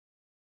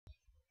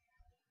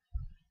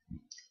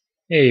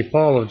Hey,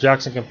 Paul of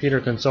Jackson Computer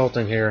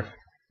Consulting here.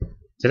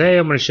 Today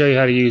I'm going to show you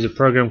how to use a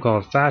program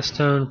called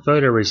Fasttone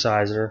Photo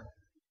Resizer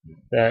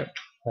that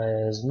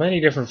has many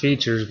different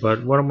features,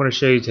 but what I'm going to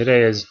show you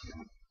today is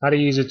how to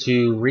use it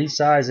to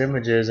resize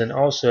images and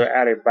also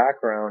add a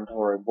background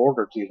or a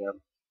border to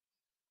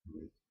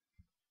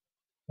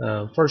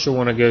them. First you'll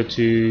want to go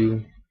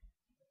to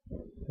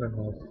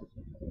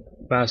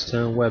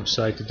Fasttone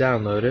website to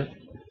download it,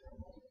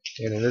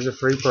 and it is a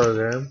free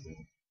program.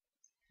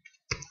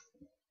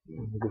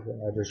 Let me get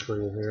the address for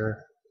you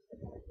here.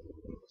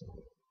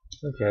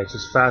 Okay, it's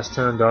just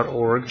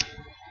fasttone.org.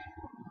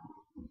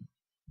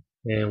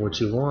 And what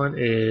you want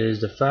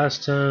is the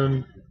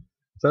Fasttone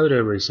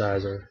Photo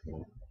Resizer.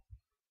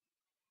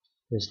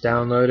 Just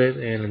download it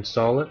and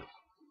install it.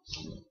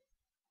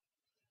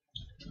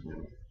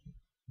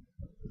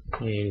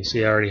 And you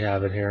see I already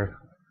have it here.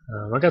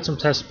 I got some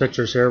test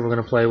pictures here we're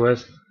going to play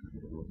with.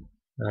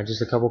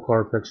 Just a couple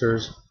card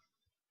pictures.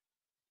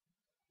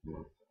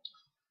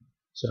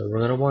 So we're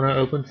going to want to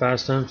open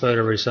Fasttone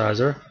Photo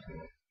Resizer.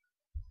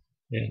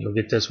 And you'll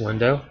get this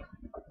window.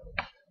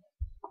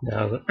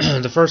 Now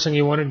the first thing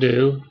you want to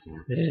do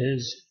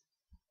is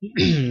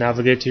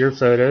navigate to your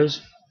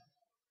photos,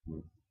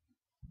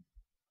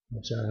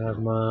 which I have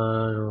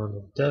mine on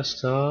the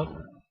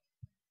desktop.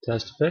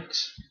 Test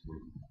pics.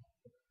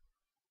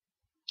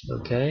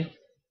 Okay,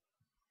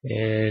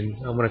 and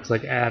I'm going to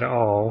click Add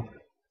All.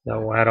 That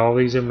will add all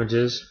these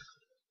images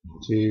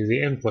to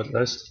the input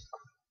list.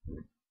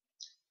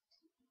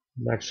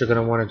 Next, you're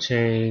going to want to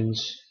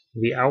change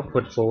the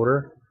output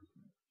folder.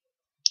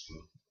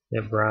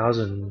 Hit Browse,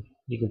 and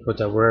you can put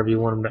that wherever you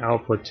want them to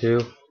output to.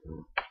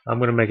 I'm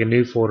going to make a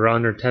new folder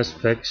under Test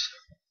Pics,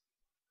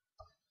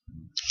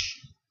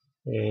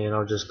 and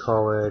I'll just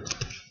call it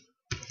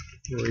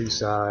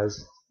Resize.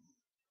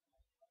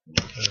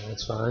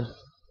 That's fine.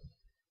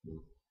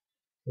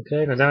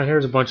 Okay, now down here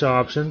is a bunch of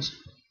options.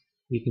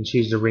 You can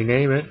choose to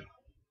rename it.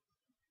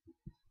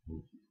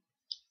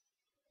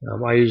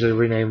 I usually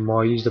rename them.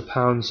 I'll use the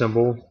pound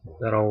symbol.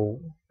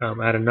 That'll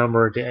add a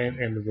number at the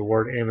end of the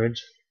word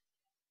image,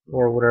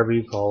 or whatever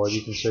you call it.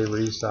 You can say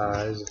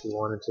resize if you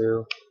wanted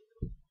to,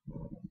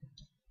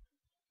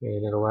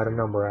 and it'll add a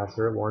number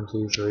after it, 1,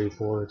 2, 3,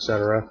 4,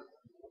 etc.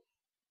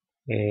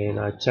 And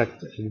I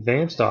checked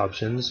advanced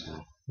options,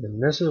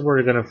 and this is where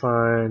you're going to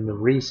find the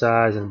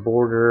resize and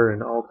border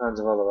and all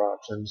kinds of other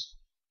options.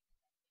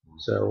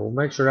 So we'll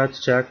make sure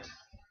that's checked,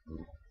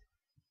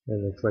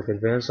 and then click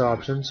advanced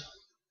options.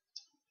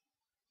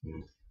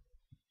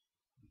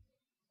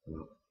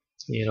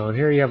 And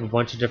here you have a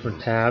bunch of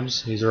different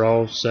tabs. These are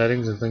all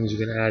settings and things you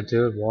can add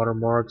to it: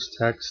 watermarks,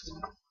 text,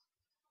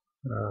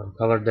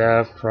 color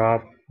depth,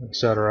 crop,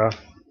 etc.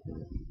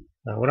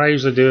 What I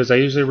usually do is I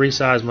usually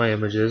resize my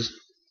images.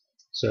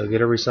 So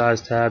get a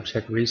resize tab,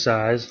 check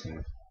resize.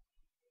 And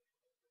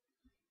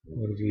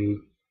if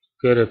you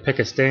go to pick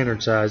a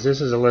standard size,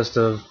 this is a list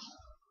of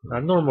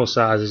normal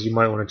sizes you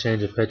might want to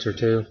change a picture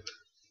to.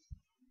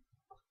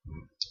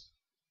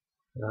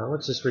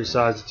 Let's just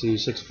resize it to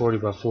 640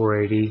 by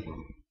 480.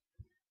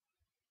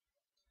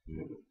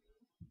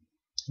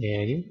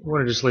 And you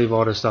want to just leave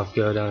all this stuff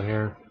go down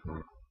here.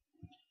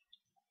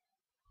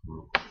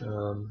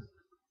 And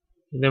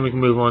then we can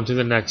move on to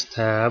the next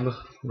tab,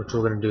 which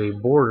we're going to do a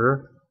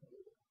border.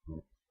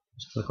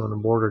 Just click on the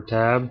border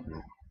tab,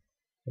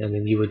 and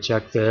then you would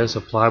check this,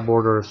 apply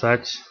border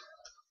effects.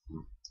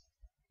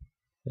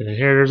 And then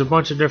here there's a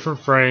bunch of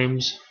different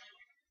frames,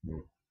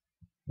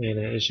 and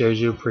it shows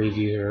you a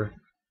preview here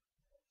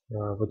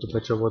what the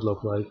picture would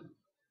look like.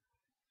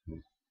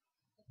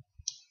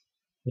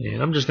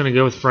 And I'm just going to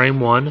go with frame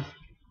 1,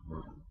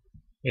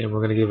 and we're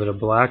going to give it a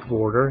black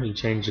border. You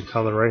change the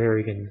color right here.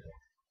 You can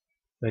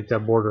make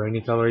that border any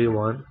color you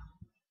want.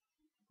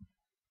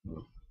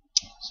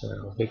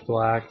 So big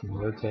black,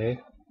 and OK.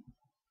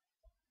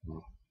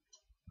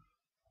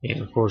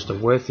 And of course the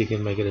width, you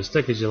can make it as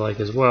thick as you like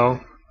as well.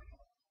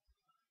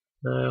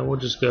 We'll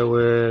just go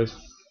with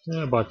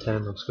about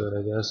 10 looks good,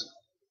 I guess.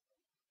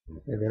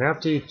 And then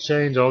after you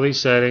change all these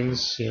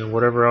settings,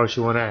 whatever else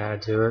you want to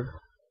add to it,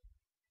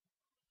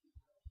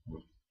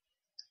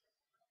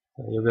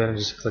 you're going to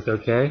just click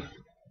OK.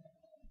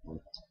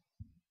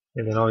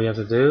 And then all you have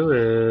to do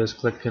is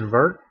click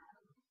Convert.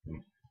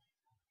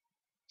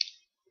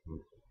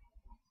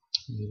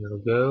 And it'll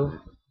go.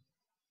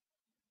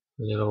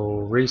 And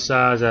it'll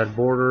resize that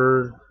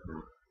border.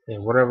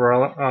 And whatever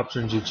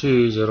options you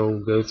choose,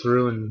 it'll go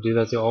through and do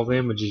that to all the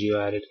images you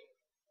added.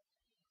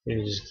 And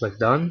you just click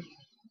Done.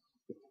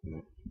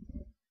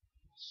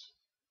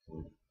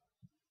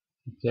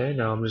 Okay,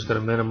 now I'm just going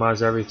to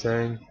minimize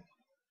everything.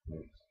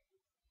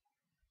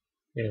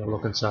 And I'll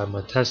look inside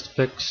my Test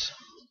Pics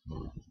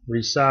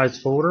Resize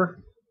folder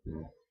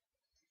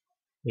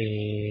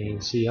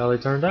and see how they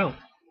turned out.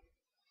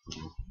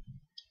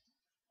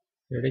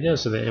 There they go.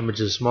 So the image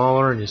is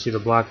smaller and you see the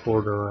black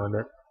border around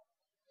it.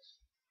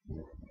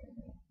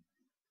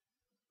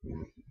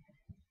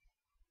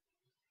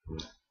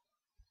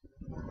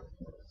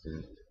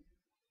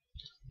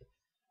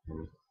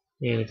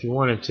 And if you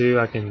wanted to,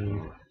 I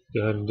can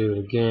go ahead and do it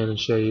again and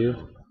show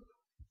you.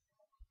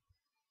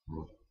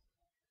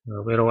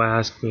 It'll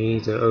ask me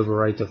to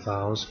overwrite the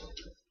files,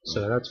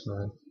 so that's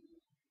fine.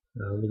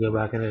 Let me go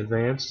back in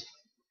advanced.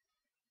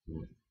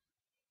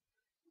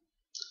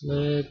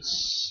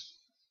 Let's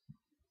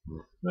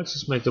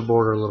just make the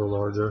border a little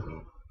larger.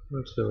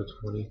 Let's go with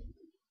 20.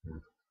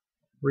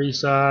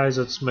 Resize,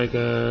 let's make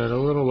it a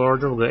little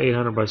larger. We'll go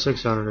 800 by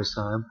 600 this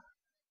time.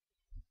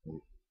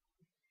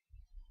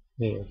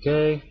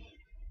 Okay.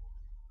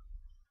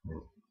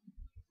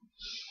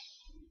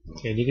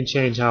 And you can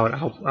change how it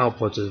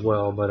outputs as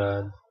well, but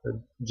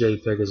the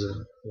JPEG is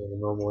a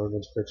normal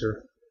image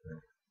picture.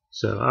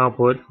 So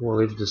output, we'll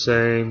leave it the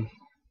same.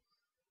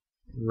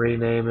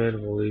 Rename it,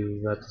 we'll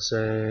leave that the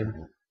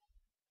same.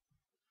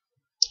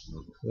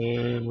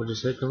 And we'll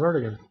just hit convert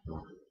again.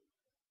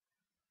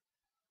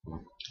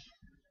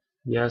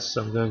 Yes,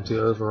 I'm going to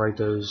overwrite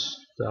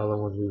the other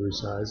ones we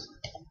resized.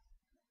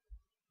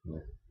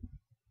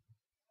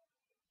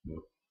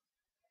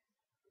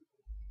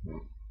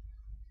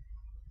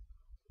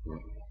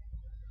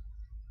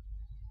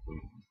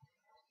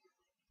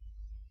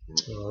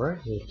 Alright,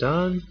 we're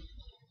done.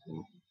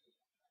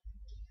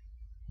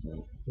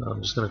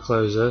 I'm just going to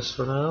close this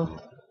for now.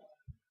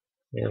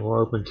 And we'll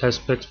open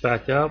test pics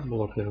back up. We'll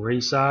look in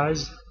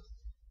resize.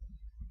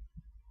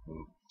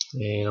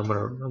 And I'm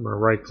gonna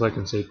right click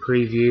and say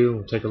preview.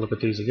 We'll take a look at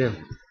these again.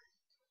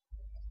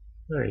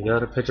 There you go.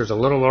 The picture's a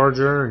little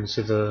larger, and you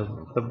see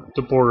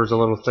the border's a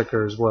little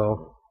thicker as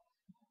well.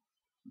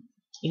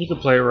 And you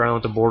can play around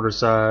with the border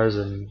size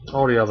and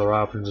all the other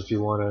options if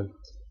you want to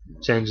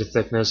change the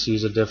thickness,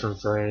 use a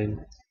different frame,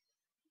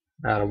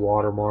 add a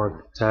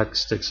watermark,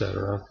 text,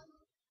 etc.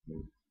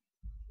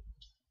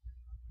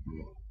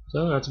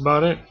 So that's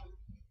about it.